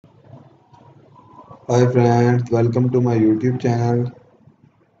Hi friends, welcome to my YouTube channel.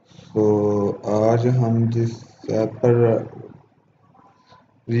 तो आज हम जिस ऐप पर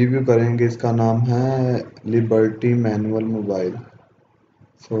रिव्यू करेंगे इसका नाम है लिबर्टी मैनुअल मोबाइल।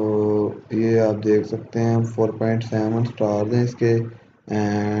 सो ये आप देख सकते हैं 4.7 स्टार हैं इसके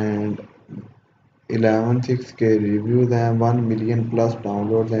एंड 11.6 के रिव्यूज़ हैं। 1 मिलियन प्लस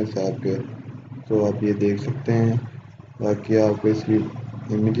डाउनलोड हैं इस ऐप के। तो आप ये देख सकते हैं। बाकी आपको इसकी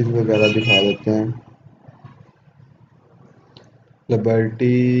इमेजेस वगैरह दिखा देते हैं।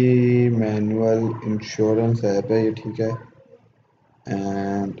 लिबर्टी मैनुअल इंश्योरेंस ऐप है ये, ठीक है।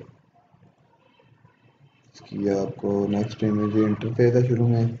 एंड इसकी आपको नेक्स्ट इमेज इंटरफेस है शुरू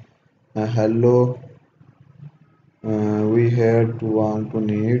में। Hello, we had to want to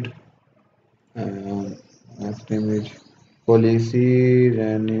need. Next image, policy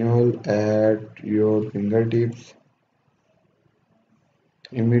renewal at your fingertips,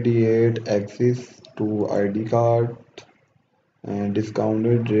 immediate access to ID card and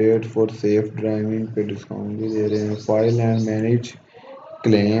discounted rate for safe driving पे डिस्काउंट भी दे रहे हैं। File and manage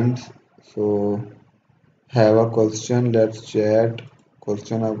claims. So have a question, let's chat.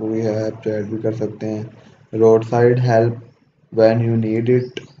 Question आपको भी है, आप chat भी कर सकते हैं। Road side help when you need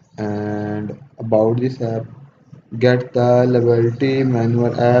it. And about this app, get the liberty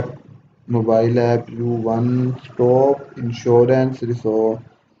manual app mobile app, you one stop insurance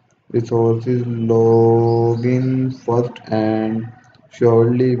resources, log in first and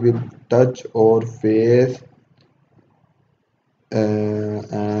surely with touch or face,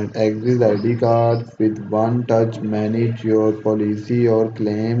 and exit ID card with one touch. Manage your policy or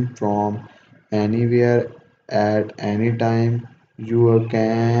claim from anywhere at any time. You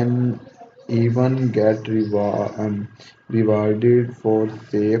can even get rewarded for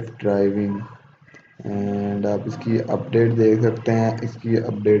safe driving। And आप इसकी update देख सकते हैं। इसकी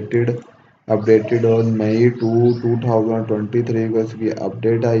updated और मई 2023 को इसकी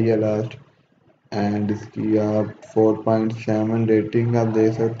update आई है लास्ट। एंड इसकी आप 4.7 रेटिंग आप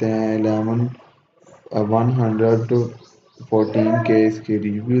देख सकते हैं। 114 के इसके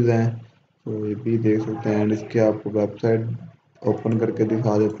रिव्यूज़ हैं। तो ये भी देख सकते हैं। एंड इसके आपको वेबसाइट ओपन करके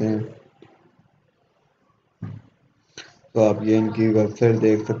दिखा देते हैं। तो आप ये इनकी वेबसाइट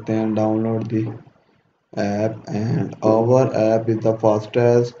देख सकते हैं। Download the app and our app is the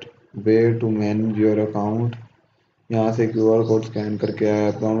fastest way to manage your account। यहाँ से QR कोड स्कैन करके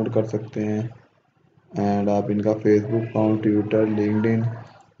ऐप डाउनलोड कर सकते हैं। एंड आप इनका फेसबुक अकाउंट, ट्विटर, लिंक्डइन,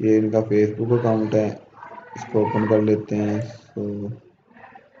 ये इनका फेसबुक अकाउंट है, इसको ओपन कर लेते हैं। सो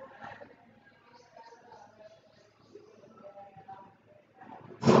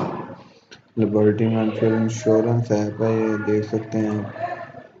लिबर्टी मैनुअल इंश्योरेंस ऐप है, ये देख सकते हैं आप।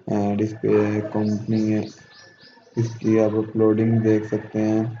 एंड इस पे कंपनी है, इसकी आप अपलोडिंग देख सकते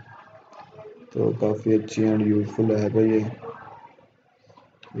हैं। तो काफ़ी अच्छी एंड यूज़फुल ऐप है ये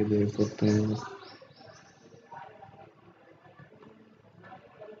देख सकते हैं।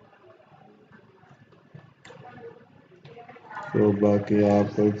 तो बाकी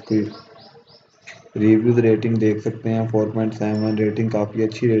आप इसकी रिव्यूज रेटिंग देख सकते हैं। 4.7 रेटिंग, काफ़ी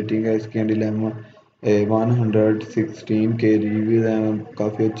अच्छी रेटिंग है इसकी। एंड 116 के रिव्यूज़ हैं,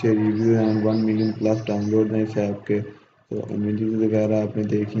 काफ़ी अच्छे रिव्यूज़ हैं। 1 मिलियन प्लस डाउनलोड हैं इस ऐप के। तो इमेजेस वगैरह आपने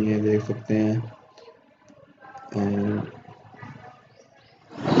देखी हैं, देख सकते हैं।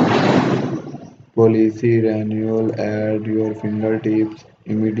 Policy renewal at your fingertips,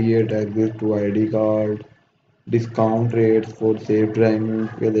 immediate access to ID card, discount rates for safe driving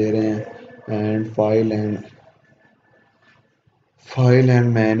पे दे रहे हैं। And file and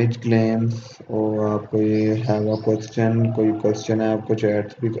manage claims. और आपको ये हैव अ क्वेश्चन, कोई क्वेश्चन है आपको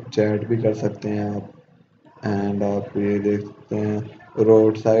चैट भी कर सकते हैं आप। एंड आप ये देख सकते हैं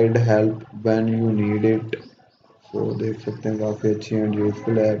road side help when you need it. सो देख सकते हैं, काफ़ी अच्छी एंड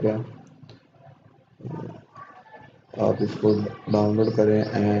यूजफुल ऐप है। आप इसको डाउनलोड करें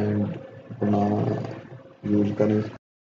एंड अपना यूज़ करें।